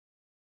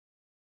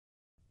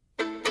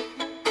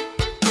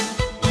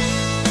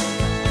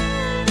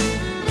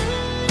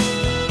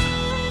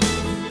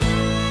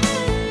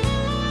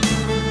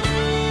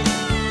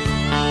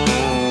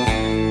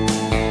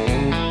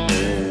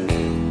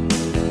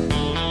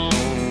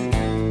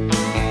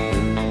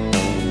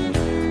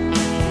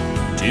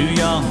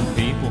young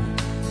people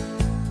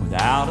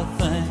without a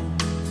thing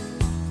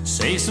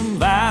say some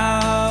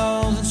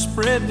vows and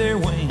spread their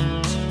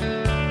wings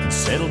and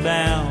settle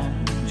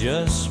down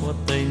just what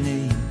they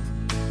need,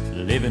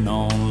 living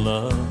on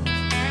love.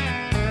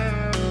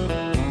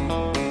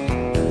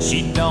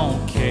 She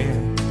don't care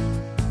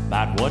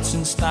about what's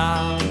in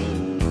style,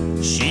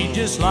 she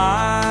just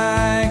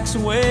likes the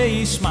way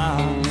he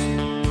smiles.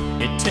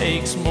 It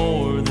takes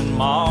more than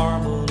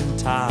marble and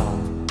tile,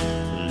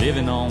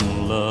 living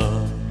on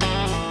love.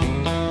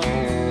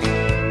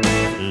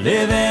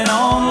 Living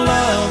on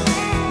love,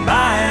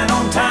 buying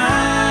on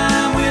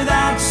time.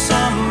 Without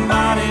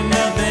somebody,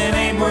 nothing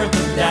ain't worth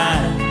a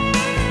dime.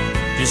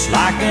 Just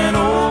like an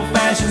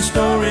old-fashioned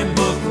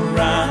storybook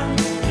rhyme,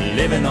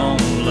 living on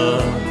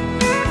love.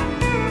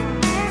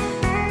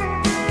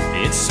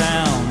 It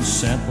sounds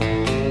simple,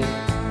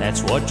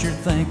 that's what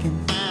you're thinking,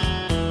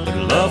 but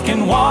love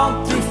can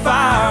walk through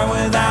fire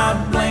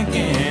without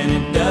blinking.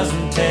 It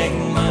doesn't take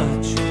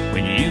much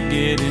when you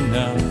get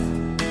enough,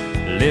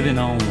 living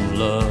on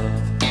love.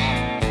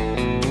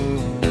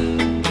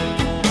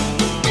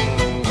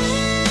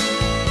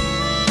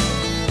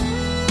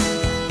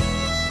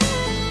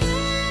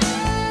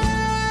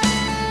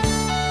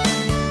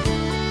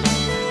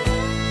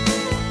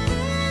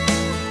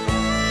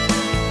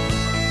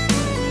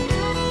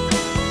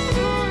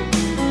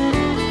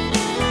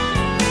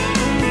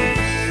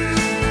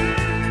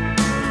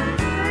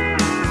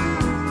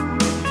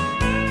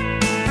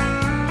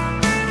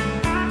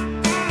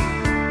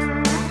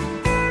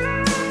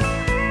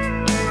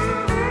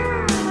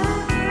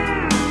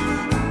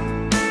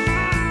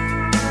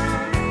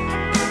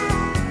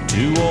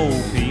 Two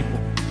old people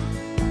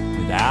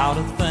without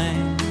a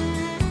thing,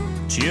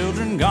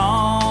 children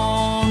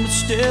gone, but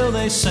still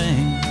they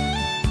sing,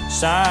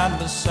 side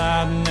by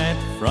side in that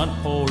front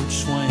porch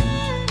swing,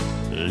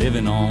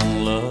 living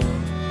on love.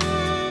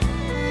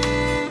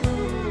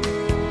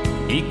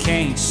 He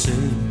can't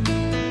sue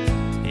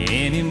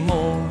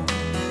anymore,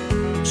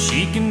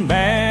 she can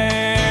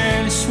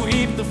barely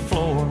sweep the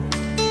floor.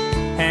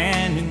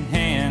 Hand in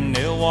hand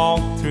they'll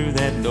walk through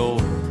that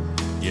door,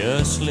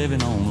 just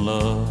living on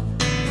love.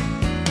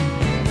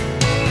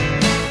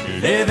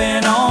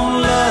 Living on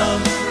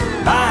love,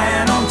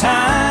 buying on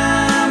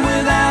time.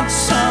 Without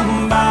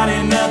somebody,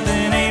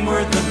 nothing ain't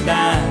worth a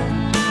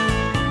dime.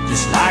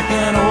 Just like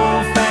an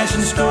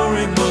old-fashioned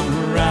storybook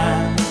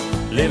rhyme,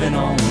 living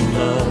on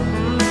love.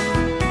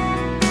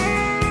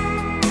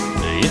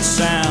 It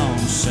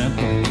sounds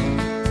simple,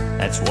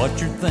 that's what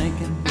you're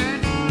thinking,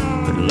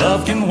 but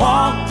love can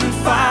walk through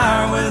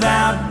fire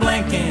without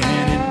blinking.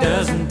 It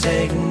doesn't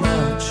take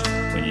much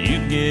when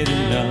you get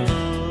enough,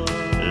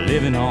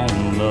 living on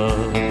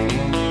love.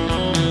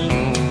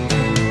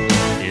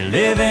 You're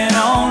living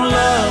on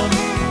love,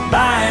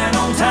 buying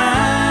on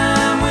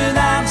time.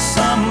 Without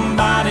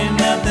somebody,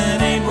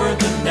 nothing ain't worth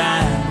a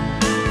dime.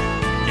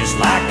 Just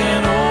like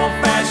an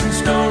old-fashioned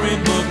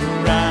storybook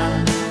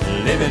rhyme,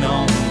 living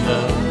on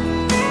love.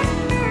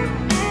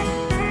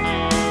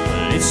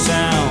 It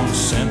sounds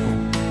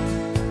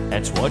simple,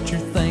 that's what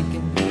you're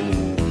thinking,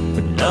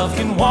 but love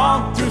can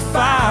walk through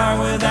fire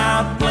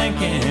without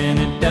blinking.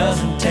 It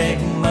doesn't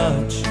take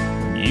much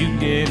when you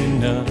get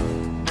enough,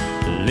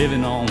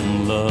 living on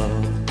love.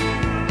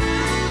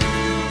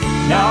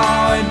 No,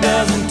 it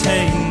doesn't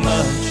take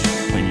much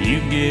when you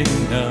get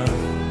enough,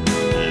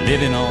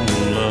 living on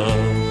love.